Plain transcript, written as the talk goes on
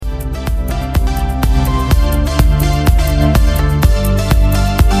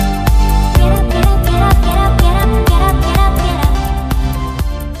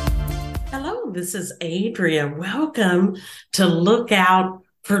this is Adria. Welcome to Look Out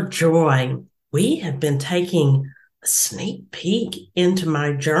for Joy. We have been taking a sneak peek into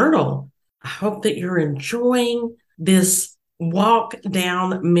my journal. I hope that you're enjoying this walk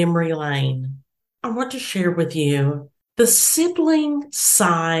down memory lane. I want to share with you the sibling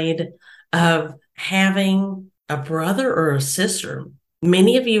side of having a brother or a sister.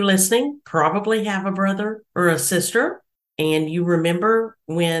 Many of you listening probably have a brother or a sister, and you remember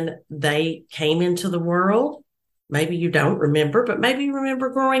when they came into the world. Maybe you don't remember, but maybe you remember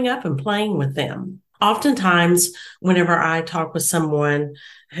growing up and playing with them. Oftentimes, whenever I talk with someone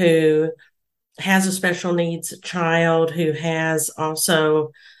who has a special needs child, who has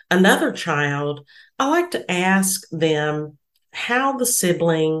also another child, I like to ask them how the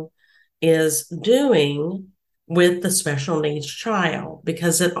sibling is doing with the special needs child,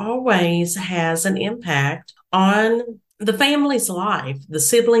 because it always has an impact on the family's life, the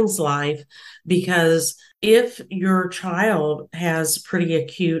sibling's life, because if your child has pretty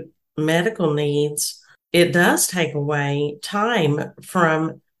acute medical needs, it does take away time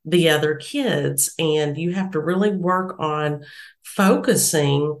from the other kids, and you have to really work on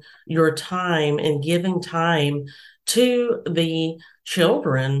focusing your time and giving time to the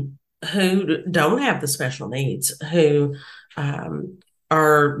children who don't have the special needs, who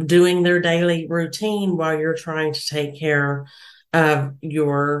are doing their daily routine while you're trying to take care of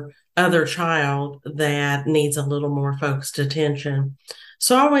your other child that needs a little more focused attention.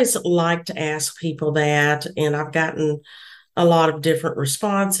 So I always like to ask people that, and I've gotten a lot of different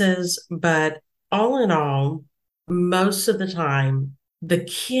responses, but all in all, most of the time, the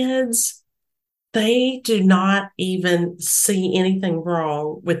kids, they do not even see anything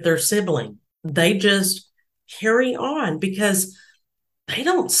wrong with their sibling. They just carry on because they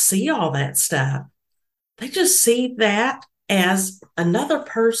don't see all that stuff. They just see that as another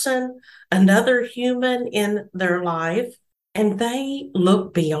person, another human in their life, and they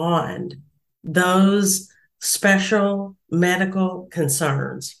look beyond those special medical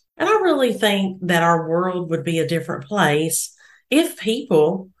concerns. And I really think that our world would be a different place if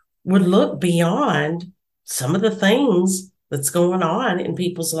people would look beyond some of the things that's going on in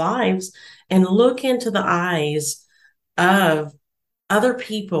people's lives and look into the eyes of other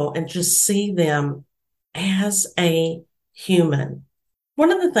people and just see them as a human.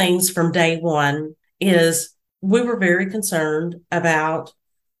 One of the things from day one is we were very concerned about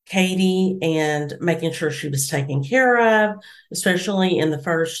Katie and making sure she was taken care of, especially in the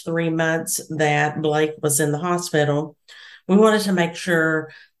first 3 months that Blake was in the hospital. We wanted to make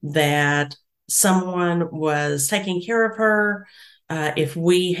sure that someone was taking care of her if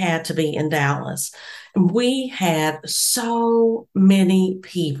we had to be in Dallas. We had so many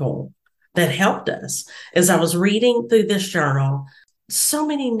people that helped us. As I was reading through this journal, so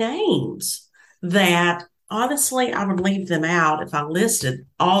many names that honestly, I would leave them out if I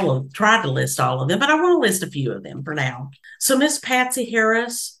tried to list all of them, but I want to list a few of them for now. So Miss Patsy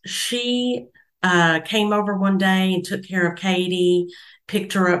Harris, she came over one day and took care of Katie,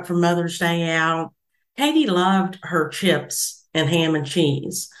 picked her up for Mother's Day out. Katie loved her chips and ham and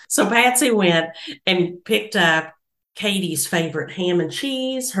cheese. So Patsy went and picked up Katie's favorite ham and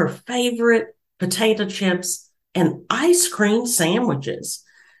cheese, her favorite potato chips, and ice cream sandwiches.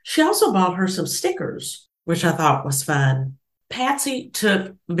 She also bought her some stickers, which I thought was fun. Patsy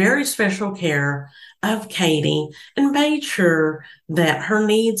took very special care of Katie and made sure that her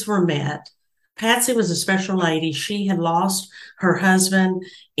needs were met. Patsy was a special lady. She had lost her husband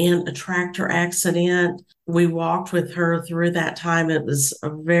in a tractor accident. We walked with her through that time. It was a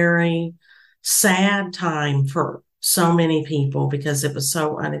very sad time for so many people because it was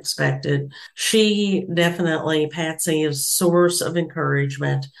so unexpected. She definitely, Patsy, is a source of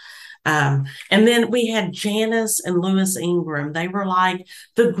encouragement. And then we had Janice and Lewis Ingram. They were like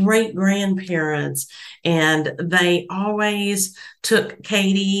the great grandparents, and they always took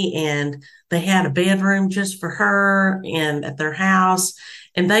Katie and they had a bedroom just for her and at their house,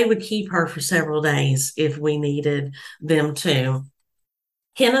 and they would keep her for several days if we needed them to.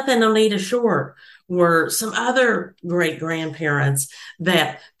 Kenneth and Onita Short were some other great grandparents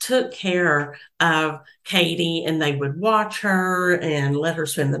that took care of Katie, and they would watch her and let her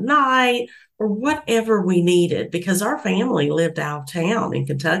spend the night or whatever we needed, because our family lived out of town in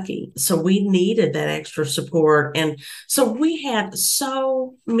Kentucky. So we needed that extra support. And so we had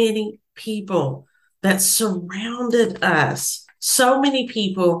so many people that surrounded us, so many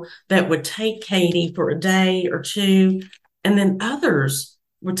people that would take Katie for a day or two, and then others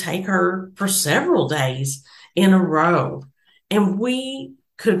would take her for several days in a row. And we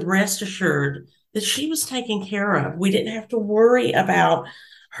could rest assured that she was taken care of. We didn't have to worry about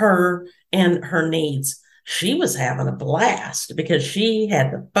her and her needs. She was having a blast because she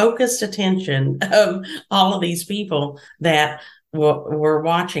had the focused attention of all of these people that were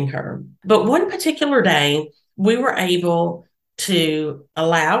watching her. But one particular day, we were able to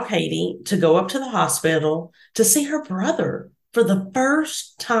allow Katie to go up to the hospital to see her brother for the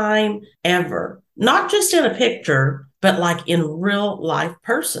first time ever, not just in a picture, but like in real life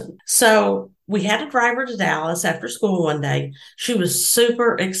person. So we had to drive her to Dallas after school one day. She was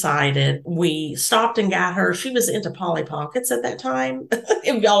super excited. We stopped and got her. She was into Polly Pockets at that time.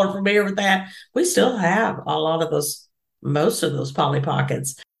 If y'all are familiar with that, we still have a lot of those, most of those Polly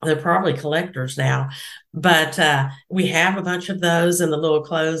Pockets. They're probably collectors now, but we have a bunch of those in the little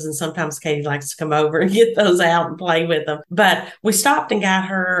clothes, and sometimes Katie likes to come over and get those out and play with them. But we stopped and got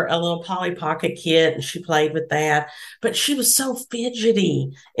her a little Polly Pocket kit, and she played with that. But she was so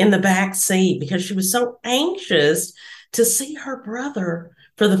fidgety in the back seat because she was so anxious to see her brother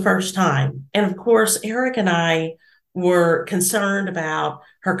for the first time. And of course, Eric and I were concerned about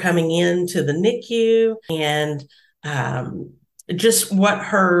her coming into the NICU and just what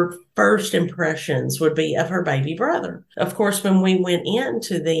her first impressions would be of her baby brother. Of course, when we went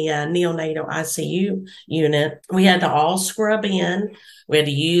into the neonatal ICU unit, we had to all scrub in. We had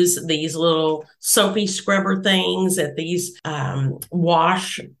to use these little soapy scrubber things at these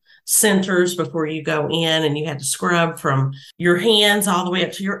wash centers before you go in, and you had to scrub from your hands all the way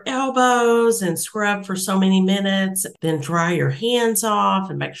up to your elbows and scrub for so many minutes, then dry your hands off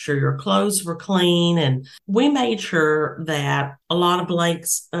and make sure your clothes were clean. And we made sure that a lot of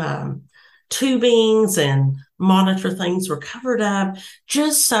Blake's tubings and monitor things were covered up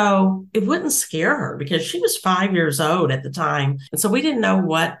just so it wouldn't scare her, because she was 5 years old at the time. And so we didn't know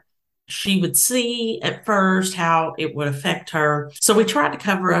what she would see at first, how it would affect her. So we tried to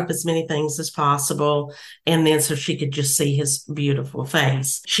cover up as many things as possible, and then so she could just see his beautiful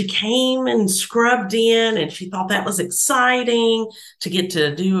face. She came and scrubbed in, and she thought that was exciting to get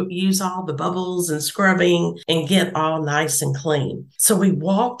to use all the bubbles and scrubbing and get all nice and clean. So we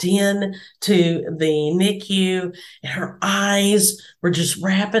walked in to the NICU, and her eyes were just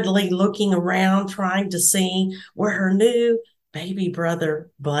rapidly looking around, trying to see where her new baby brother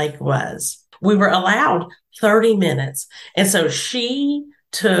Blake was. We were allowed 30 minutes. And so she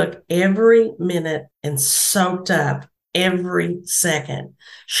took every minute and soaked up every second.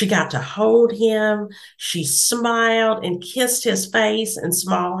 She got to hold him. She smiled and kissed his face and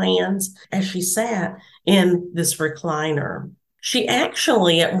small hands as she sat in this recliner. She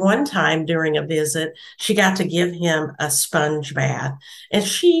actually, at one time during a visit, she got to give him a sponge bath, and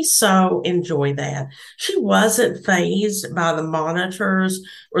she so enjoyed that. She wasn't fazed by the monitors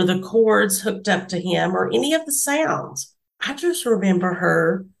or the cords hooked up to him or any of the sounds. I just remember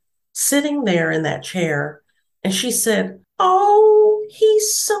her sitting there in that chair, and she said, "Oh,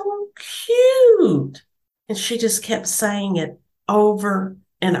 he's so cute." And she just kept saying it over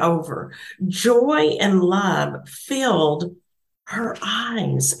and over. Joy and love filled her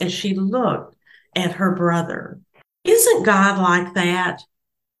eyes as she looked at her brother. Isn't God like that?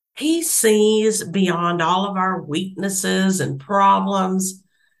 He sees beyond all of our weaknesses and problems,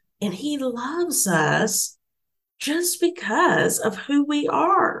 and he loves us just because of who we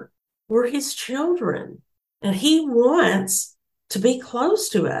are. We're his children, and he wants to be close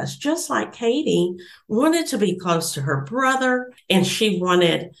to us, just like Katie wanted to be close to her brother, and she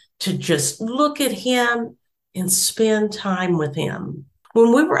wanted to just look at him and spend time with him.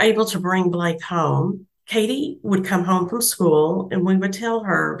 When we were able to bring Blake home, Katie would come home from school, and we would tell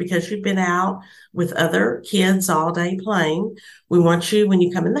her, because you've been out with other kids all day playing, we want you, when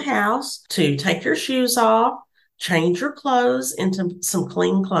you come in the house, to take your shoes off, change your clothes into some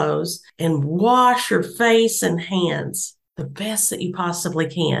clean clothes, and wash your face and hands the best that you possibly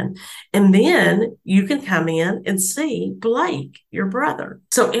can. And then you can come in and see Blake, your brother.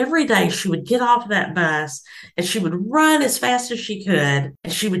 So every day she would get off that bus and she would run as fast as she could,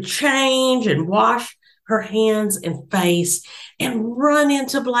 and she would change and wash her hands and face and run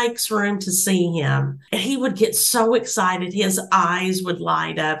into Blake's room to see him. And he would get so excited, his eyes would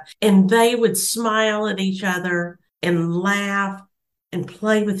light up, and they would smile at each other and laugh and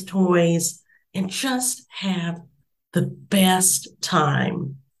play with toys and just have the best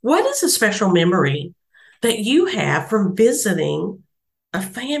time. What is a special memory that you have from visiting a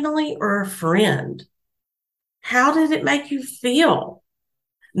family or a friend? How did it make you feel?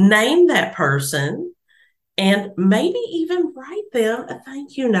 Name that person, and maybe even write them a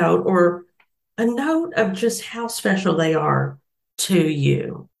thank you note or a note of just how special they are to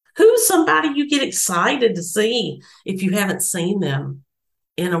you. Who's somebody you get excited to see if you haven't seen them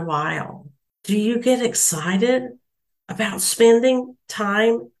in a while? Do you get excited about spending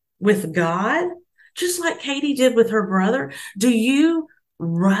time with God, just like Katie did with her brother? Do you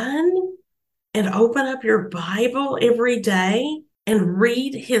run and open up your Bible every day and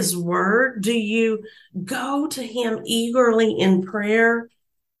read his word? Do you go to him eagerly in prayer,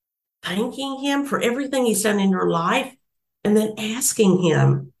 thanking him for everything he's done in your life, and then asking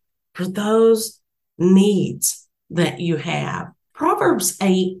him for those needs that you have? Proverbs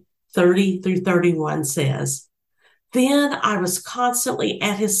 8:30-31 says, "Then I was constantly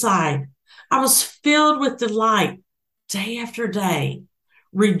at his side. I was filled with delight day after day,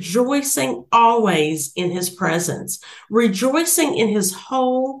 rejoicing always in his presence, rejoicing in his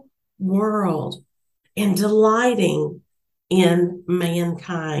whole world, and delighting in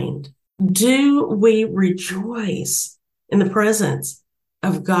mankind." Do we rejoice in the presence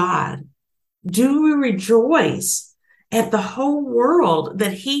of God? Do we rejoice at the whole world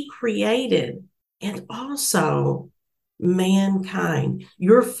that he created, and also mankind,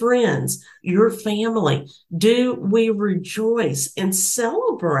 your friends, your family? Do we rejoice and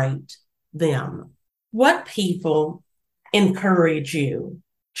celebrate them? What people encourage you?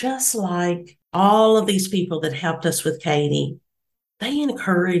 Just like all of these people that helped us with Katie, they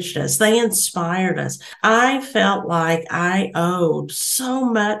encouraged us, they inspired us. I felt like I owed so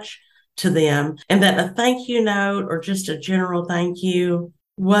much to them, and that a thank you note or just a general thank you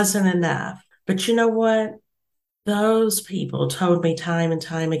wasn't enough. But you know what? Those people told me time and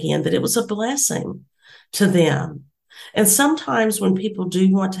time again that it was a blessing to them. And sometimes when people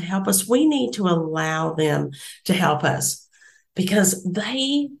do want to help us, we need to allow them to help us, because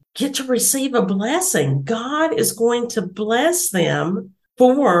they get to receive a blessing. God is going to bless them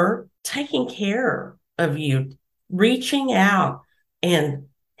for taking care of you, reaching out and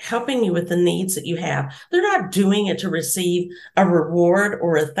helping you with the needs that you have. They're not doing it to receive a reward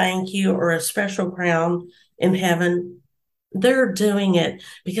or a thank you or a special crown in heaven. They're doing it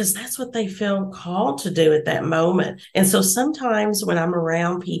because that's what they feel called to do at that moment. And so sometimes when I'm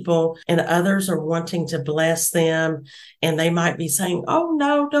around people and others are wanting to bless them, and they might be saying, "Oh,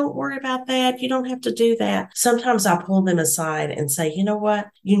 no, don't worry about that. You don't have to do that." Sometimes I pull them aside and say, "You know what?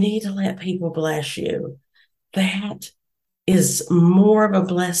 You need to let people bless you. That is more of a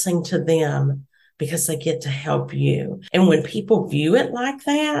blessing to them because they get to help you." And when people view it like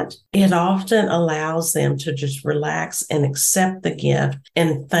that, it often allows them to just relax and accept the gift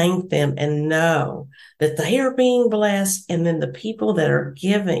and thank them and know that they are being blessed. And then the people that are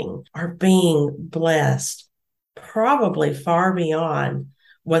giving are being blessed, probably far beyond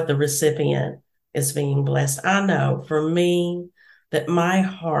what the recipient is being blessed. I know for me that my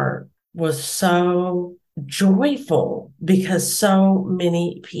heart was so joyful because so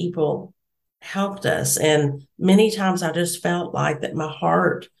many people helped us. And many times I just felt like that my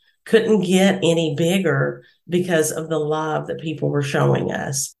heart couldn't get any bigger because of the love that people were showing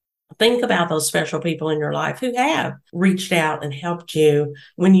us. Think about those special people in your life who have reached out and helped you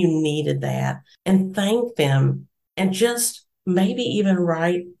when you needed that, and thank them, and just maybe even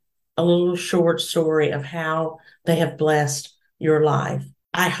write a little short story of how they have blessed your life.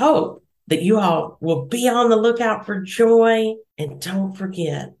 I hope that you all will be on the lookout for joy. And don't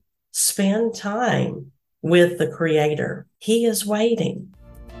forget, spend time with the Creator. He is waiting.